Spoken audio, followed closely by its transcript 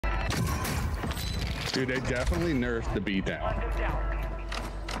Dude, they definitely nerfed the beatdown.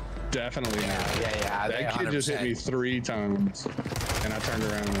 Definitely nerfed. Yeah. That kid just hit me 3 times, and I turned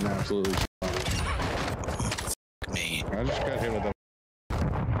around and absolutely me. I just got hit with a.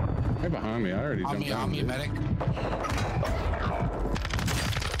 Hey, behind me. I already jumped down. On me, medic.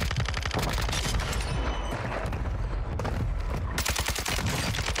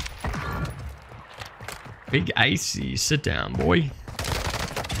 Big icy. Sit down, boy.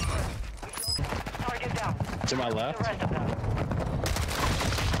 To my left.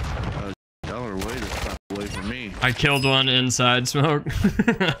 Y'all are way this far away from me. I killed one inside smoke. I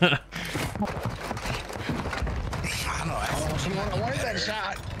don't know. I wanted that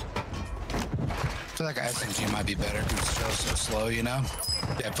shot. I feel like SMG might be better because it's so slow, you know?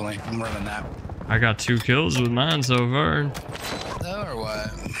 Definitely. I'm running that. I got 2 kills with mine so far. Oh, or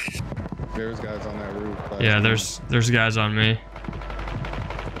what? There's guys on that roof. Yeah, there's guys on me.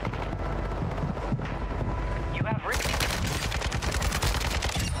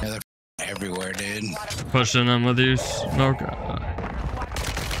 Yeah, they're everywhere, dude. Pushing them with you, smoke.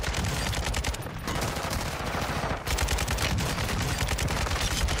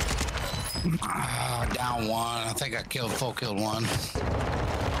 Down one. I think I killed one.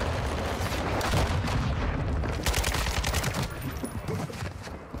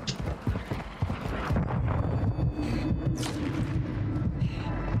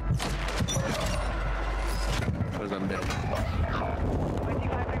 Because I'm dead.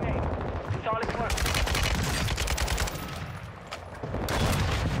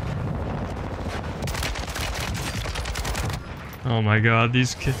 Oh my god,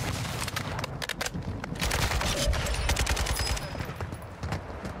 these kids.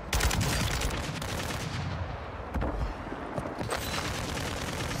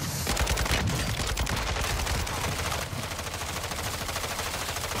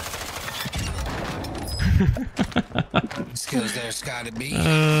 Skills there, Scott, to be.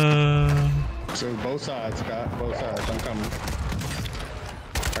 So both sides, Scott. Both sides. I'm coming.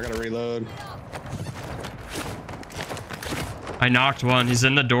 I gotta reload. I knocked one. He's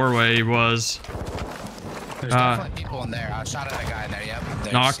in the doorway. He was. There's definitely people in there. I shot at a guy in there. Yep.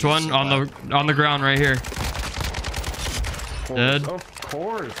 There's Knocked one on the ground right here. Dead. Of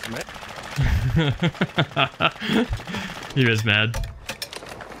course, man. He was mad.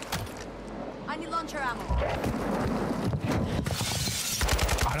 I need launcher ammo.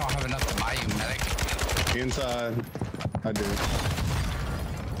 I don't have enough to buy you, medic. Inside. I do.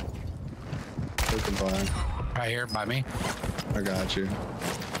 Open blind. Right here by me. I got you.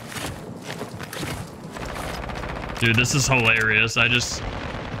 Dude, this is hilarious.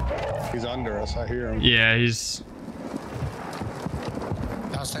 He's under us. I hear him. Yeah, he's...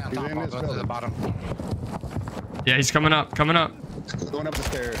 I'll stay on He's top. in I'll this go to the building. bottom. Yeah, he's coming up. Going up the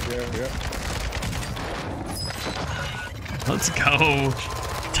stairs. Yeah. Let's go.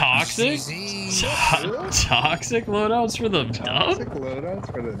 Toxic? Toxic loadouts for the dub? Toxic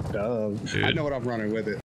loadouts for the dub. Dude. I know what I'm running with it.